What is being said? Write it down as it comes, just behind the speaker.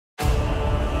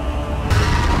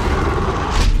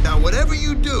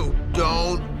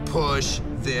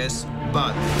Yes,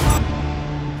 but...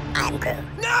 I'm Groot.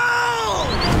 No!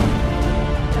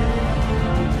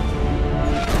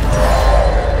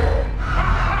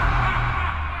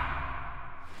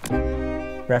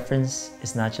 Reference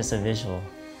is not just a visual,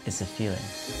 it's a feeling.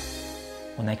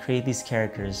 When I create these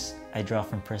characters, I draw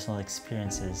from personal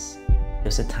experiences. There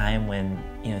was a time when,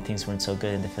 things weren't so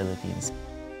good in the Philippines.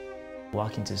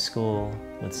 Walking to school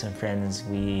with some friends,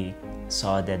 we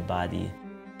saw a dead body,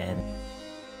 and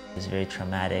it was very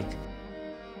traumatic.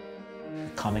 The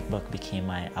comic book became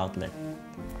my outlet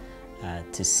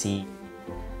to see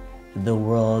the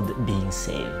world being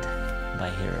saved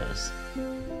by heroes.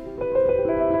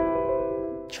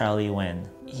 Charlie Wen,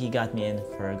 he got me in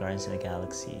for Guardians of the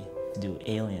Galaxy to do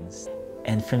Aliens.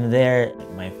 And from there,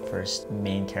 my first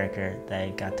main character that I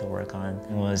got to work on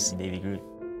was Baby Groot.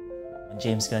 When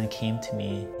James Gunn came to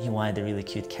me, he wanted a really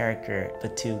cute character,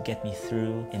 but to get me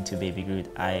through into Baby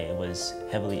Groot, I was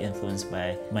heavily influenced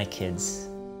by my kids.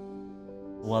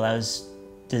 While I was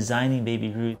designing Baby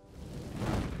Groot,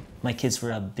 my kids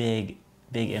were a big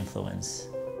influence.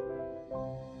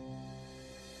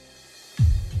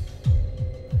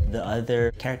 The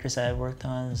other characters I've worked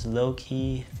on is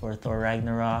Loki for Thor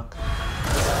Ragnarok,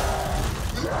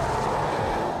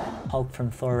 Hulk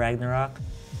from Thor Ragnarok,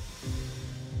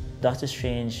 Doctor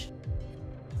Strange.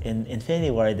 In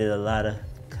Infinity War, I did a lot of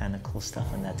kind of cool stuff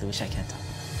on that too, which I can't talk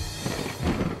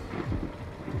about.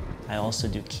 I also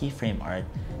do keyframe art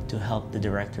to help the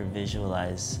director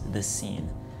visualize the scene,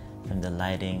 from the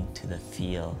lighting to the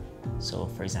feel. So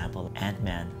for example,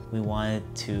 Antman, we wanted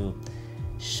to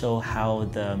show how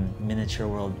the miniature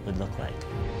world would look like.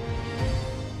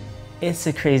 It's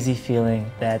a crazy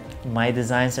feeling that my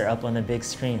designs are up on a big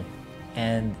screen,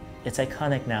 and it's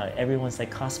iconic now. Everyone's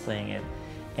like cosplaying it,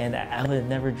 and I would have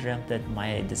never dreamt that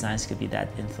my designs could be that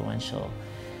influential.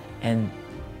 And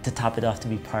to top it off, to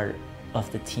be part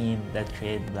of the team that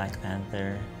created Black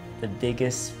Panther, the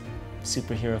biggest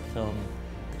superhero film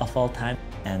of all time,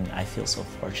 and I feel so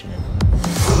fortunate.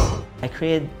 I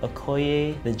created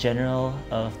Okoye, the general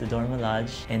of the Dora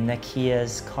Milaje, and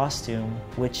Nakia's costume,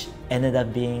 which ended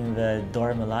up being the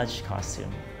Dora Milaje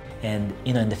costume. And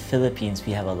in the Philippines,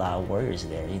 we have a lot of warriors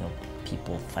there,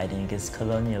 people fighting against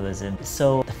colonialism.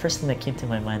 So the first thing that came to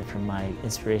my mind from my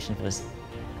inspiration was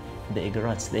the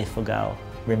Igorots, the Ifugao.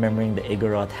 Remembering the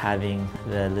Igorot having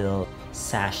the little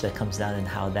sash that comes down and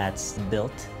how that's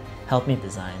built helped me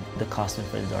design the costume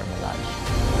for the Dora Milaje.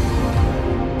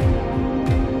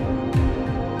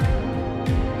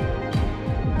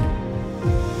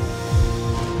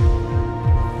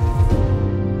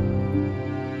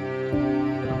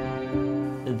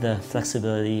 The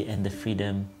flexibility and the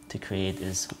freedom to create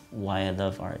is why I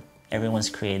love art. Everyone's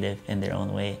creative in their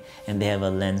own way, and they have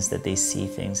a lens that they see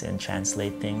things and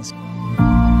translate things.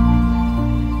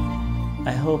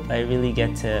 I hope I really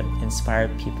get to inspire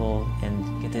people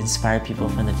and get to inspire people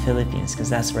from the Philippines,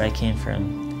 because that's where I came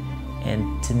from.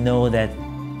 And to know that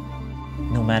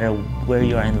no matter where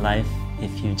you are in life,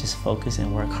 if you just focus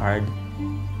and work hard,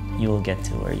 you will get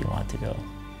to where you want to go.